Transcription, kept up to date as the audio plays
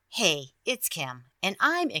Hey, it's Kim, and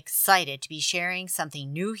I'm excited to be sharing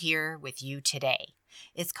something new here with you today.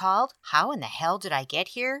 It's called How in the Hell Did I Get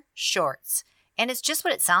Here? Shorts. And it's just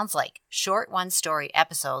what it sounds like, short one-story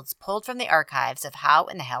episodes pulled from the archives of How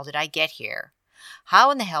in the Hell Did I Get Here? How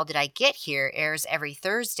in the Hell Did I Get Here airs every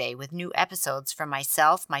Thursday with new episodes from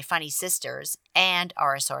myself, my funny sisters, and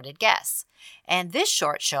our assorted guests. And this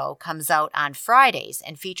short show comes out on Fridays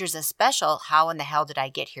and features a special How in the Hell Did I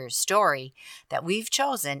Get Here story that we've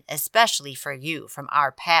chosen especially for you from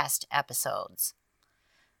our past episodes.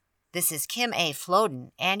 This is Kim A. Floden,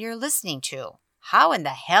 and you're listening to How in the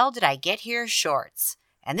Hell Did I Get Here Shorts.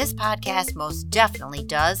 And this podcast most definitely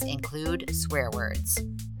does include swear words.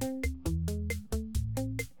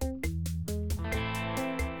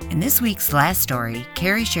 In this week's last story,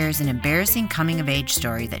 Carrie shares an embarrassing coming-of-age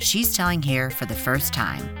story that she's telling here for the first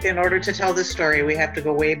time. In order to tell this story, we have to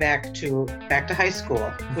go way back to high school,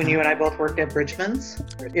 when you and I both worked at Bridgman's.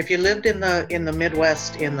 If you lived in the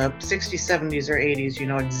Midwest in the 60s, 70s, or 80s, you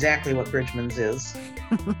know exactly what Bridgman's is.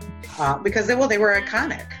 Because they were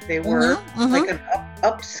iconic. They were like an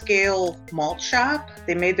upscale malt shop.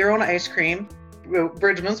 They made their own ice cream.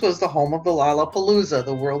 Bridgman's was the home of the Lollapalooza,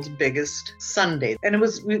 the world's biggest sundae. And it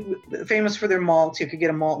was famous for their malts. You could get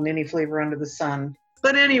a malt in any flavor under the sun.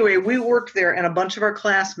 But anyway, we worked there, and a bunch of our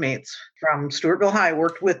classmates from Stewartville High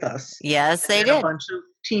worked with us. Yes, they did. A bunch of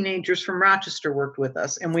teenagers from Rochester worked with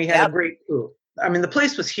us, and we had a great crew. I mean, the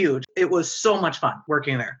place was huge. It was so much fun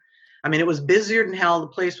working there. I mean, it was busier than hell. The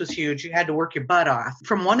place was huge. You had to work your butt off.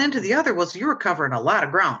 From one end to the other you were covering a lot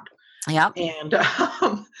of ground. Yep.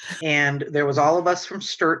 And there was all of us from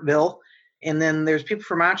Stewartville, and then there's people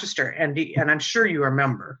from Rochester, and I'm sure you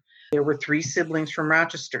remember there were 3 siblings from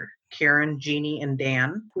Rochester, Karen, Jeannie, and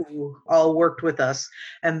Dan, who all worked with us,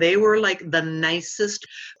 and they were like the nicest,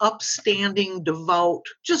 upstanding, devout,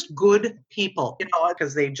 just good people,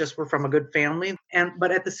 because they just were from a good family.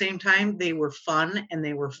 But at the same time, they were fun, and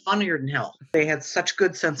they were funnier than hell. They had such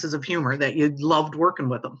good senses of humor that you loved working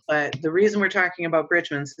with them. But the reason we're talking about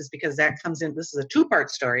Bridgman's is because that comes in. This is a 2-part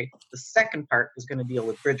story. The second part is going to deal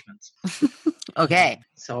with Bridgman's. Okay.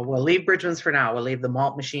 So we'll leave Bridgman's for now. We'll leave the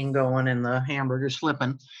malt machine going and the hamburgers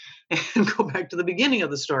flipping and go back to the beginning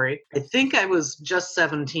of the story. I think I was just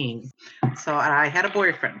 17. So I had a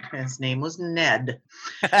boyfriend. His name was Ned.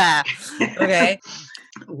 Okay.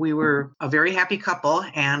 We were a very happy couple.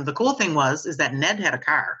 And the cool thing is that Ned had a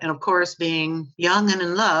car. And of course, being young and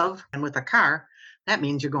in love and with a car, that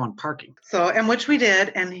means you're going parking. And which we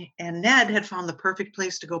did. And Ned had found the perfect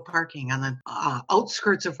place to go parking on the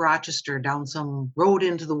outskirts of Rochester, down some road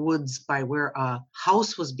into the woods by where a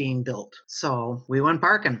house was being built. So we went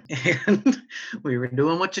parking, and we were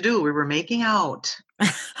doing what you do. We were making out.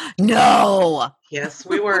 No. Yes,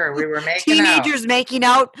 we were. We were making Teenagers making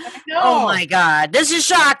out? I know. Oh my God. This is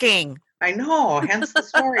shocking. I know. Hence the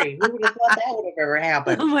story. Who would have thought that would have ever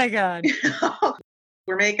happened? Oh my God.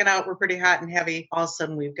 We're making out. We're pretty hot and heavy. All of a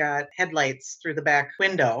sudden, we've got headlights through the back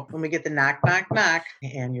window. When we get the knock, knock, knock,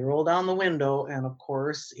 and you roll down the window, and of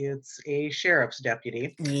course, it's a sheriff's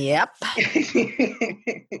deputy. Yep.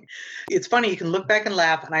 It's funny. You can look back and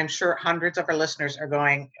laugh, and I'm sure hundreds of our listeners are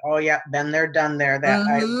going, "Oh yeah, been there, done there." That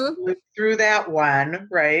I lived through that one,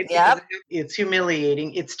 right? Yep. It's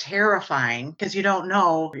humiliating. It's terrifying because you don't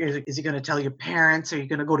know. Is he going to tell your parents? Are you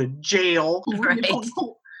going to go to jail? Right. You don't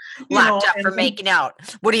know. Locked up for making out.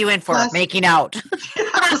 What are you in for? Making out.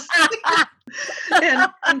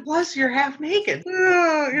 and plus you're half naked.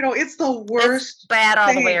 It's the worst. It's bad all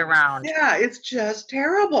thing. The way around. Yeah, it's just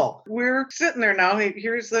terrible. We're sitting there now.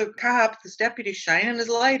 Here's the cop, this deputy shining his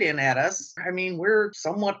light in at us. I mean, we're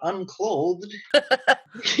somewhat unclothed.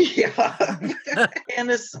 Yeah. And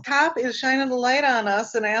this cop is shining the light on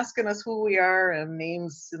us and asking us who we are and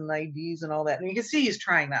names and IDs and all that. And you can see he's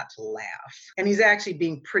trying not to laugh. And he's actually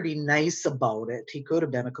being pretty nice about it. He could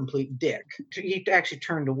have been a complete dick. He actually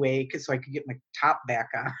turned away so I could get my top back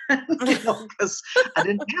on, because I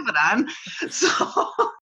didn't have it on. So,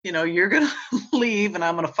 you're going to leave and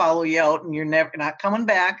I'm going to follow you out, and you're not coming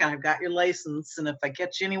back, and I've got your license. And if I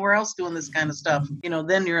catch you anywhere else doing this kind of stuff,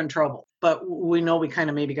 then you're in trouble. But we know we kind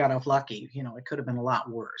of maybe got off lucky. It could have been a lot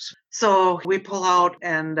worse. So we pull out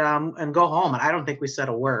and go home. And I don't think we said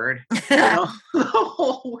a word, the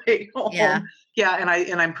whole way home. Yeah.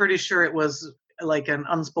 And I'm pretty sure it was like an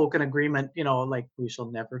unspoken agreement, like we shall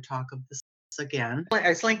never talk of this again.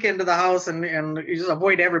 I slink into the house and just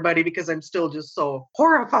avoid everybody because I'm still just so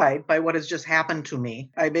horrified by what has just happened to me.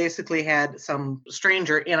 I basically had some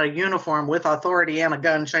stranger in a uniform with authority and a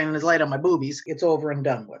gun shining his light on my boobies. It's over and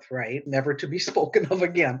done with, right? Never to be spoken of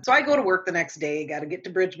again. So I go to work the next day, got to get to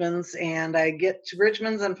Bridgman's, and I get to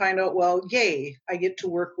Bridgman's and find out, well, yay, I get to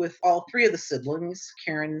work with all three of the siblings,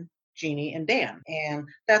 Karen, Jeannie, and Dan. And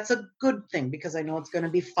that's a good thing because I know it's going to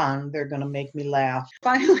be fun. They're going to make me laugh.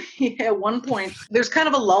 Finally, at one point, there's kind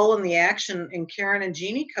of a lull in the action, and Karen and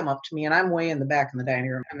Jeannie come up to me, and I'm way in the back in the dining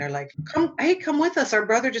room. And they're like, come with us. Our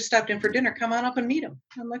brother just stopped in for dinner. Come on up and meet him.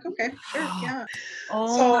 I'm like, okay, sure, yeah.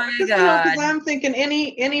 Oh my God. Because I'm thinking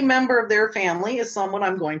any member of their family is someone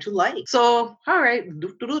I'm going to like. So, all right.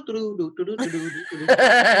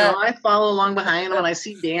 I follow along behind them, and I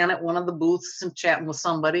see Dan at one of the booths and chatting with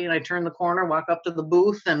somebody, and I turn the corner, walk up to the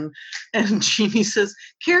booth, and Jeannie says,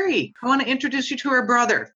 Carrie, I want to introduce you to her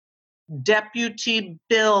brother, Deputy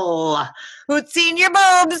Bill. Who'd seen your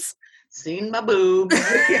boobs? Seen my boobs.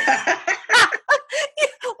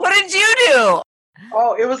 What did you do?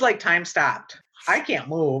 Oh, it was like time stopped. I can't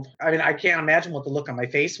move. I mean, I can't imagine what the look on my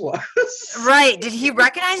face was. Right. Did he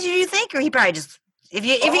recognize you, do you think? Or he probably just, if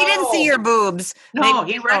he didn't see your boobs. No,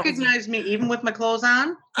 he recognized me even with my clothes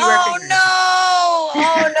on. Oh, no.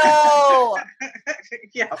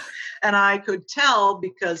 Yeah. And I could tell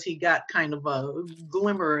because he got kind of a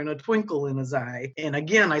glimmer and a twinkle in his eye. And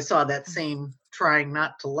again, I saw that same trying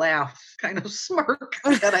not to laugh kind of smirk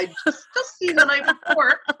that I just seen the night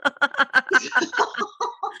before.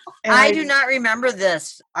 I do not remember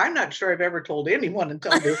this. I'm not sure I've ever told anyone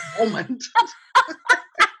until this moment.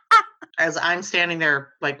 As I'm standing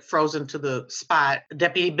there, like frozen to the spot,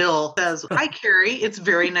 Deputy Bill says, Hi, Carrie. It's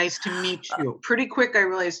very nice to meet you. Pretty quick, I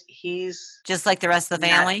realized he's just like the rest of the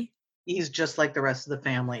family. He's just like the rest of the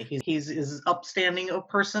family. He's as upstanding a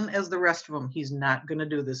person as the rest of them. He's not going to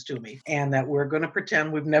do this to me. And that we're going to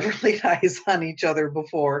pretend we've never laid eyes on each other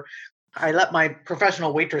before. I let my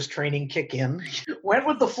professional waitress training kick in. Went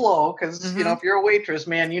with the flow because, if you're a waitress,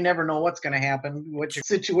 man, you never know what's going to happen, what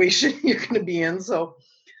situation you're going to be in.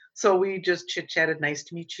 So we just chit-chatted, nice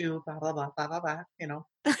to meet you, blah, blah, blah, blah, blah, blah,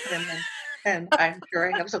 and I'm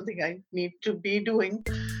sure I have something I need to be doing.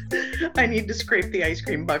 I need to scrape the ice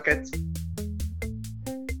cream buckets.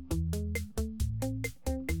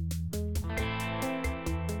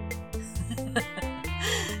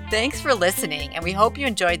 Thanks for listening, and we hope you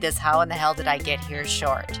enjoyed this How in the Hell Did I Get Here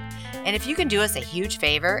short. And if you can do us a huge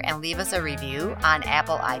favor and leave us a review on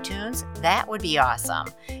Apple iTunes, that would be awesome.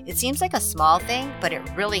 It seems like a small thing, but it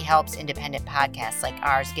really helps independent podcasts like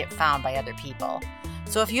ours get found by other people.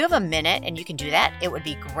 So if you have a minute and you can do that, it would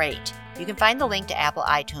be great. You can find the link to Apple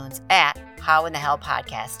iTunes at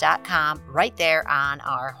howinthehellpodcast.com right there on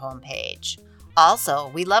our homepage. Also,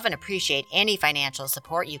 we love and appreciate any financial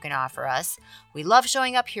support you can offer us. We love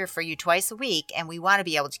showing up here for you twice a week, and we want to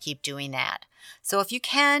be able to keep doing that. So if you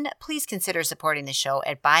can, please consider supporting the show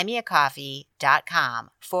at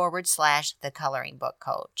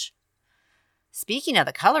buymeacoffee.com/thecoloringbookcoach. Speaking of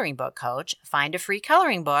the Coloring Book Coach, find a free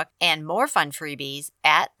coloring book and more fun freebies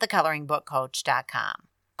at thecoloringbookcoach.com.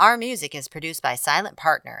 Our music is produced by Silent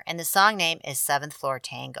Partner, and the song name is Seventh Floor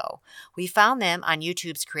Tango. We found them on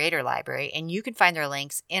YouTube's Creator Library, and you can find their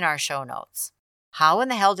links in our show notes. How in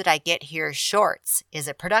the Hell Did I Get Here Shorts is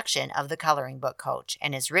a production of The Coloring Book Coach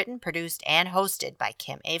and is written, produced, and hosted by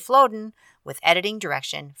Kim A. Floden with editing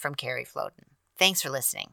direction from Carrie Floden. Thanks for listening.